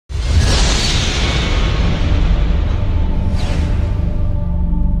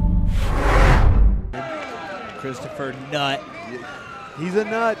Christopher Nutt. He's a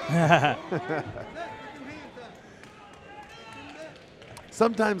nut.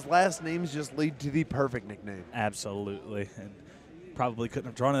 Sometimes last names just lead to the perfect nickname. Absolutely. And probably couldn't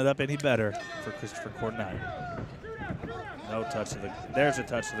have drawn it up any better for Christopher Cornutt. No touch to the, there's a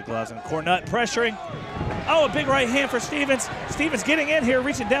touch to the gloves, and Cornutt pressuring. Oh, a big right hand for Stevens. Stevens getting in here,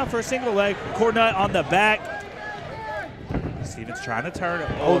 reaching down for a single leg. Cornutt on the back. Stevens trying to turn.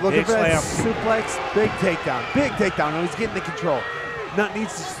 Oh, looking big for that slam. suplex. Big takedown. Big takedown. Oh, he's getting the control. Nutt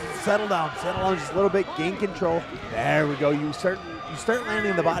needs to settle down just a little bit, gain control. There we go. You start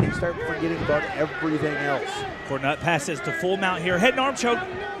landing the body, you start forgetting about everything else. Cornutt passes to full mount here. Head and arm choke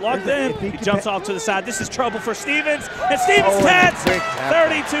locked in. He jumps off to the side. This is trouble for Stevens. And Stevens taps.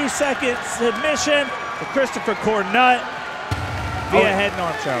 32-second submission for Christopher Cornutt via head and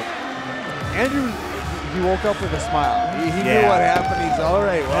arm choke. Andrew, he woke up with a smile. He knew what happened. He's all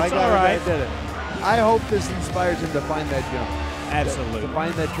right. Well, That's I got all right. it. I did it. I hope this inspires him to find that gym. Absolutely. To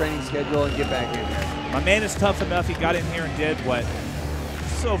find that training schedule and get back in there. My man is tough enough. He got in here and did what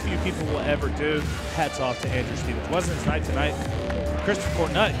so few people will ever do. Hats off to Andrew Stevens. Wasn't his night tonight. Christopher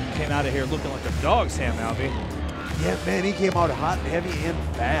Cornutt came out of here looking like a dog, Sam Alvey. Yeah, man, he came out hot and heavy and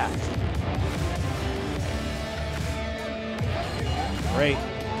fast. Great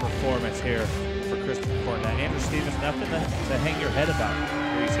performance here for Christopher Cornutt. Andrew Stevens, nothing to hang your head about.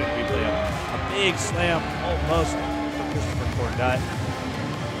 Here you see the replay of a big slam almost for Christopher Cornutt.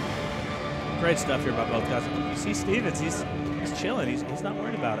 Great stuff here by both guys. You see Stevens, he's chilling. He's not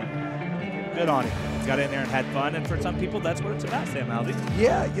worried about it. Good on him. He's got in there and had fun, and for some people, that's what it's about, Sam Alvey.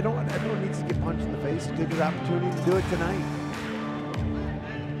 Yeah, you know what? Everyone needs to get punched in the face. He took his opportunity to do it tonight.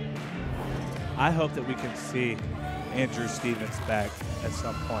 I hope that we can see Andrew Stevens back at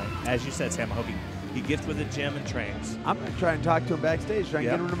some point. As you said, Sam, I hope he gets with the gym and trains. I'm going to try and talk to him backstage, try and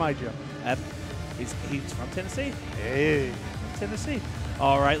get him to my gym. He's from Tennessee. Hey. From Tennessee.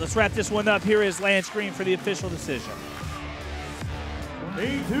 All right, let's wrap this one up. Here is Lance Green for the official decision.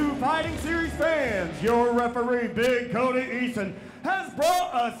 B2 Fighting Series fans, your referee, Big Cody Easton, has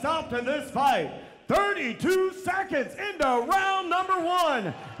brought a stop to this fight. 32 seconds into round number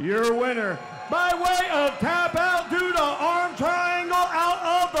 1. Your winner, by way of tap out due to arm triangle out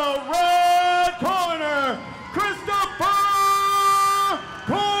of the red corner, Christopher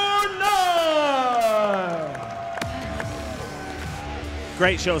Cornutt.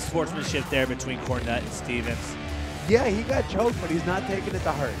 Great show of sportsmanship there between Cornutt and Stevens. Yeah, he got choked, but he's not taking it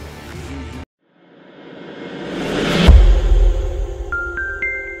to heart.